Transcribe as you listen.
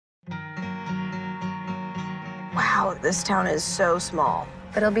Wow, this town is so small.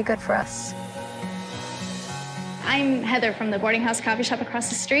 But it'll be good for us. I'm Heather from the boarding house coffee shop across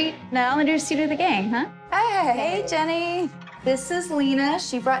the street. Now I'll introduce you to the gang, huh? Hey, Jenny. This is Lena.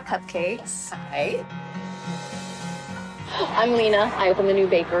 She brought cupcakes. Hi. I'm Lena. I opened the new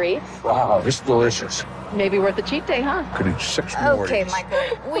bakery. Wow, this is delicious. Maybe worth a cheat day, huh? Could eat 6 more. Okay, Michael,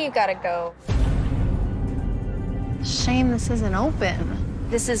 we gotta go. Shame this isn't open.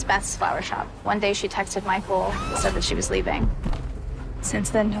 This is Beth's flower shop. One day she texted Michael, said that she was leaving. Since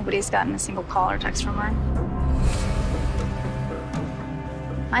then, nobody's gotten a single call or text from her.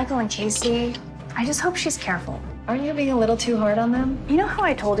 Michael and Casey, I just hope she's careful. Aren't you being a little too hard on them? You know how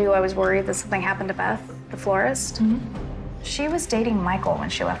I told you I was worried that something happened to Beth, the florist? Mm-hmm. She was dating Michael when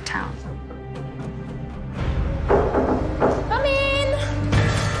she left town. Come in.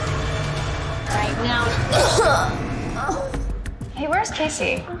 Right now. Hey, where's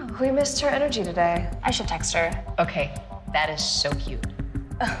Casey? We missed her energy today. I should text her. Okay, that is so cute.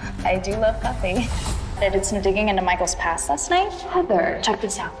 I do love coffee. I did some digging into Michael's past last night. Heather. Check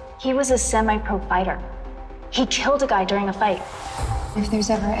this out. He was a semi-pro fighter. He killed a guy during a fight. If there's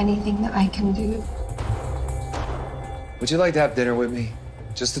ever anything that I can do. Would you like to have dinner with me?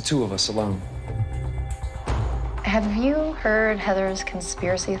 Just the two of us alone. Have you heard Heather's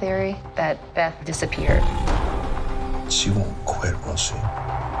conspiracy theory that Beth disappeared? She won't quit, will she?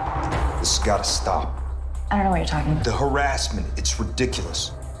 This has got to stop. I don't know what you're talking about. The harassment, it's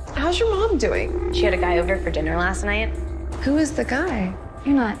ridiculous. How's your mom doing? She had a guy over for dinner last night. Who is the guy?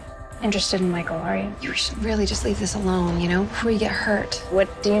 You're not interested in Michael, are you? You should really just leave this alone, you know, before you get hurt.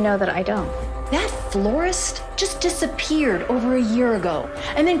 What do you know that I don't? That florist just disappeared over a year ago.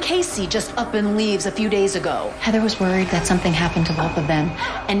 And then Casey just up and leaves a few days ago. Heather was worried that something happened to both of them.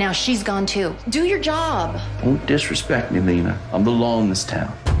 And now she's gone too. Do your job. Don't disrespect me, Lena. I'm the law in this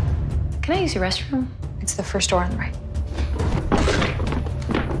town. Can I use your restroom? It's the first door on the right.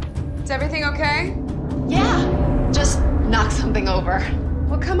 Is everything okay? Yeah, just knock something over.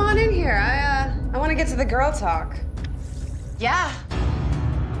 Well, come on in here. I want to get to the girl talk. Yeah.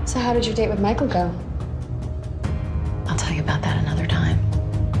 So how did your date with Michael go? I'll tell you about that another time.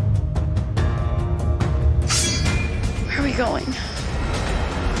 Where are we going?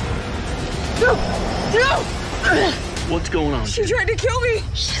 No! What's going on? She tried to kill me.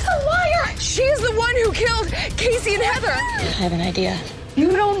 She's a liar. She's the one who killed Casey and Heather. I have an idea.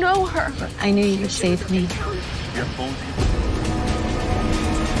 You don't know her. I knew you would save me. Your phone.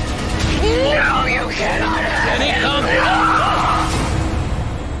 No, you cannot. Jenny, come.